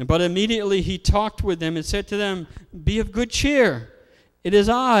 But immediately he talked with them and said to them, be of good cheer. It is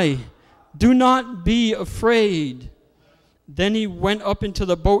I. Do not be afraid. Then he went up into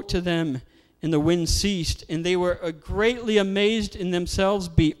the boat to them, and the wind ceased, and they were greatly amazed in themselves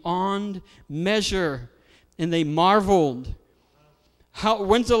beyond measure, and they marveled.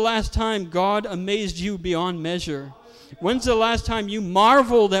 When's the last time God amazed you beyond measure? When's the last time you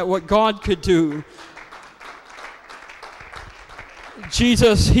marveled at what God could do?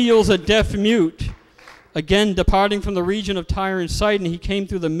 Jesus heals a deaf mute. Again, departing from the region of Tyre and Sidon, he came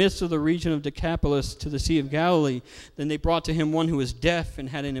through the midst of the region of Decapolis to the Sea of Galilee. Then they brought to him one who was deaf and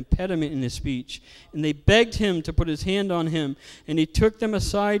had an impediment in his speech. And they begged him to put his hand on him. And he took them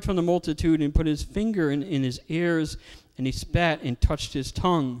aside from the multitude and put his finger in his ears, and he spat and touched his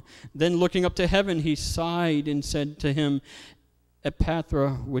tongue. Then looking up to heaven, he sighed and said to him,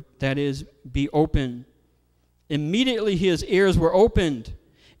 Epaphra, that is, be open. Immediately his ears were opened,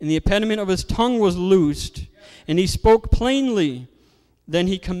 and the impediment of his tongue was loosed, and he spoke plainly. Then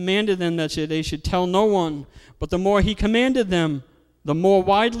he commanded them that they should tell no one. But the more he commanded them, the more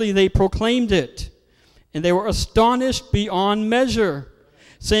widely they proclaimed it. And they were astonished beyond measure,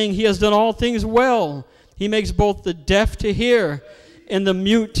 saying, he has done all things well. He makes both the deaf to hear and the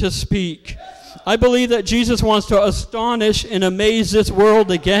mute to speak. I believe that Jesus wants to astonish and amaze this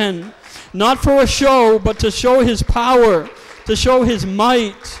world again. Not for a show, but to show his power, to show his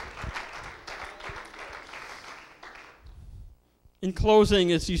might. In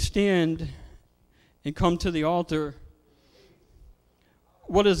closing, as you stand and come to the altar,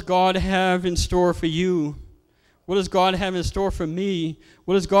 what does God have in store for you? What does God have in store for me?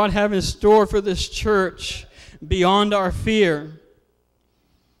 What does God have in store for this church beyond our fear?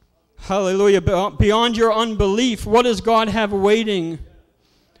 Hallelujah. Beyond your unbelief, what does God have waiting?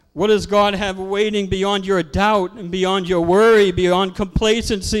 What does God have waiting beyond your doubt and beyond your worry, beyond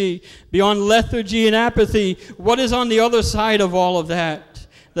complacency, beyond lethargy and apathy? What is on the other side of all of that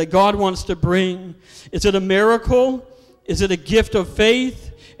God wants to bring? Is it a miracle? Is it a gift of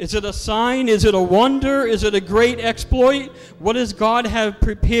faith? Is it a sign? Is it a wonder? Is it a great exploit? What does God have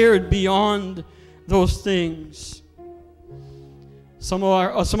prepared beyond those things? Some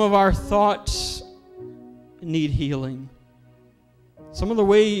of our thoughts need healing. Some of the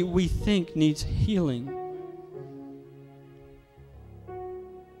way we think needs healing.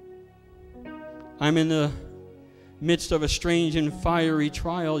 I'm in the midst of a strange and fiery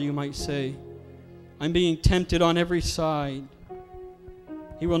trial, you might say. I'm being tempted on every side.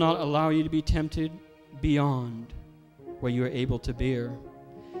 He will not allow you to be tempted beyond what you are able to bear.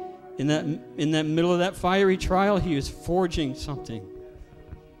 In that middle of that fiery trial, he is forging something.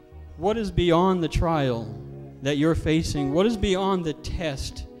 What is beyond the trial that you're facing? What is beyond the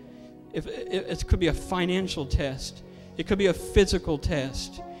test? It could be a financial test. It could be a physical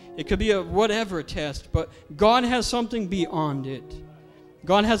test. It could be a whatever test, but God has something beyond it.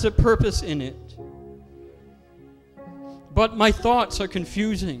 God has a purpose in it. But my thoughts are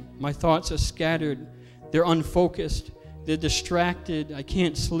confusing. My thoughts are scattered. They're unfocused. They're distracted. I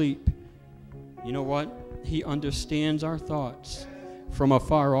can't sleep. You know what? He understands our thoughts from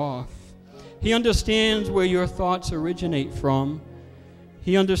afar off. He understands where your thoughts originate from.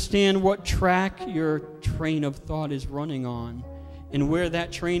 He understands what track your train of thought is running on and where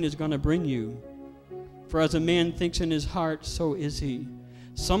that train is going to bring you. For as a man thinks in his heart, so is he.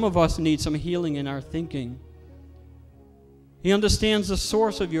 Some of us need some healing in our thinking. He understands the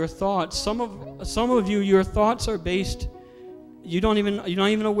source of your thoughts. Some of you, your thoughts are based, you're not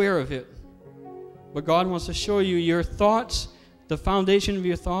even aware of it. But God wants to show you your thoughts, the foundation of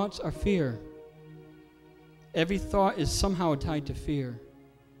your thoughts are fear. Every thought is somehow tied to fear.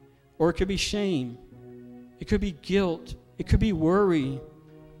 Or it could be shame. It could be guilt. It could be worry.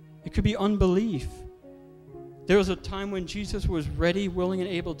 It could be unbelief. There was a time when Jesus was ready, willing, and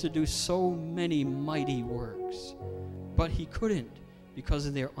able to do so many mighty works. But he couldn't because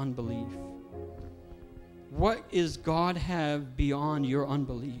of their unbelief. What does God have beyond your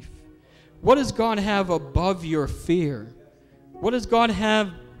unbelief? What does God have above your fear? What does God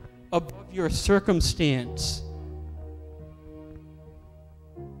have above your circumstance?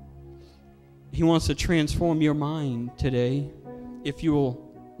 He wants to transform your mind today if you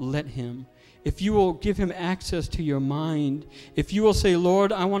will let him. If you will give him access to your mind. If you will say,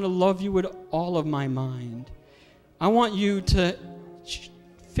 Lord, I want to love you with all of my mind. I want you to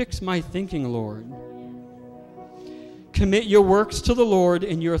fix my thinking, Lord. Commit your works to the Lord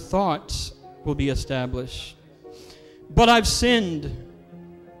and your thoughts will be established. But I've sinned.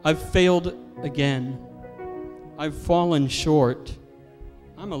 I've failed again. I've fallen short.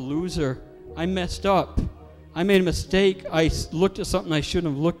 I'm a loser. I messed up. I made a mistake. I looked at something I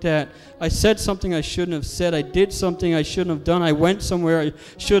shouldn't have looked at. I said something I shouldn't have said. I did something I shouldn't have done. I went somewhere I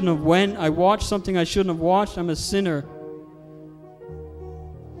shouldn't have went. I watched something I shouldn't have watched. I'm a sinner.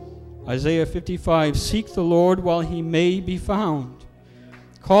 Isaiah 55, seek the Lord while he may be found.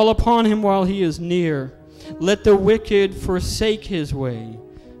 Call upon him while he is near. Let the wicked forsake his way,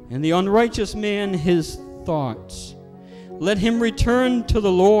 and the unrighteous man his thoughts. Let him return to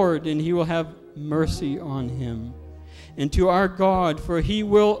the Lord, and he will have mercy on him, and to our God, for he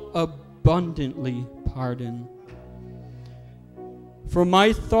will abundantly pardon. For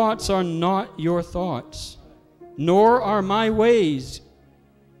my thoughts are not your thoughts, nor are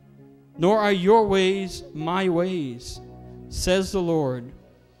your ways my ways, says the Lord.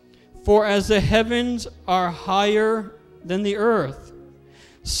 For as the heavens are higher than the earth,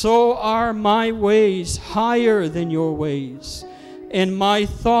 so are my ways higher than your ways, and my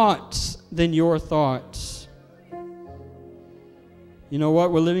thoughts than your thoughts. You know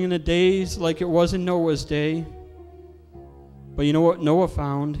what? We're living in the days like it was in Noah's day. But you know what Noah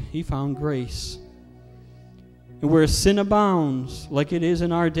found? He found grace. And where sin abounds, like it is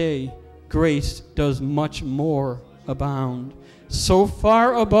in our day, grace does much more abound. So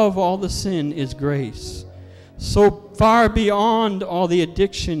far above all the sin is grace. So far beyond all the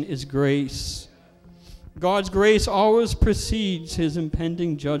addiction is grace. God's grace always precedes his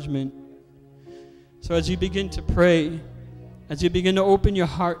impending judgment. So as you begin to pray, as you begin to open your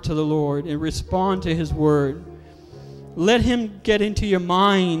heart to the Lord and respond to His word. Let Him get into your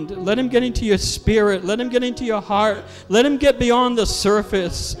mind. Let Him get into your spirit. Let Him get into your heart. Let Him get beyond the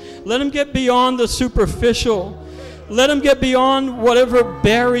surface. Let Him get beyond the superficial. Let Him get beyond whatever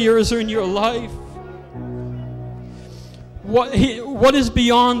barriers are in your life. What is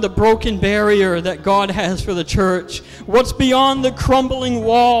beyond the broken barrier that God has for the church? What's beyond the crumbling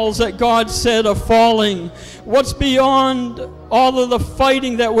walls that God said are falling? What's beyond all of the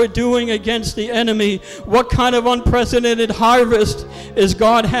fighting that we're doing against the enemy? What kind of unprecedented harvest is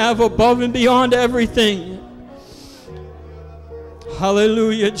God have above and beyond everything?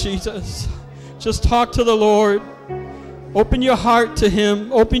 Hallelujah, Jesus. Just talk to the Lord. Open your heart to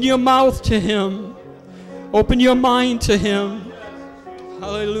Him. Open your mouth to Him. Open your mind to Him.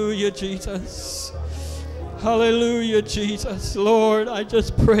 Hallelujah, Jesus. Hallelujah, Jesus. Lord, I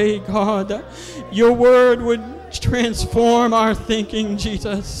just pray, God, that your word would transform our thinking,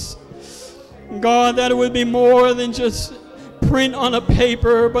 Jesus. God, that it would be more than just print on a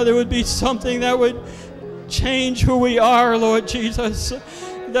paper, but it would be something that would change who we are, Lord Jesus.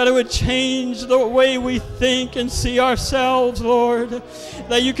 That it would change the way we think and see ourselves, Lord.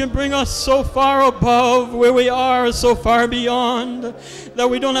 That you can bring us so far above where we are, so far beyond. That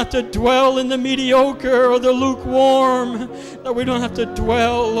we don't have to dwell in the mediocre or the lukewarm. That we don't have to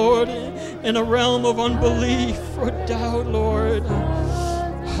dwell, Lord, in a realm of unbelief or doubt, Lord.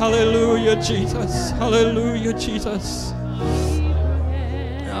 Hallelujah, Jesus. Hallelujah, Jesus.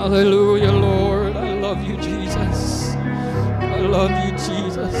 Hallelujah, Lord. I love you, Jesus. I love you,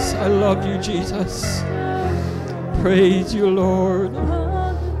 Jesus. I love you, Jesus. Praise you, Lord.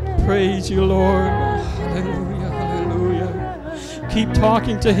 Praise you, Lord. Hallelujah, hallelujah. Keep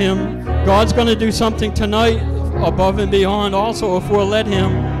talking to Him. God's going to do something tonight above and beyond also if we'll let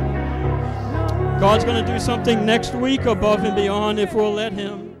Him. God's going to do something next week above and beyond if we'll let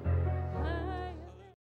Him.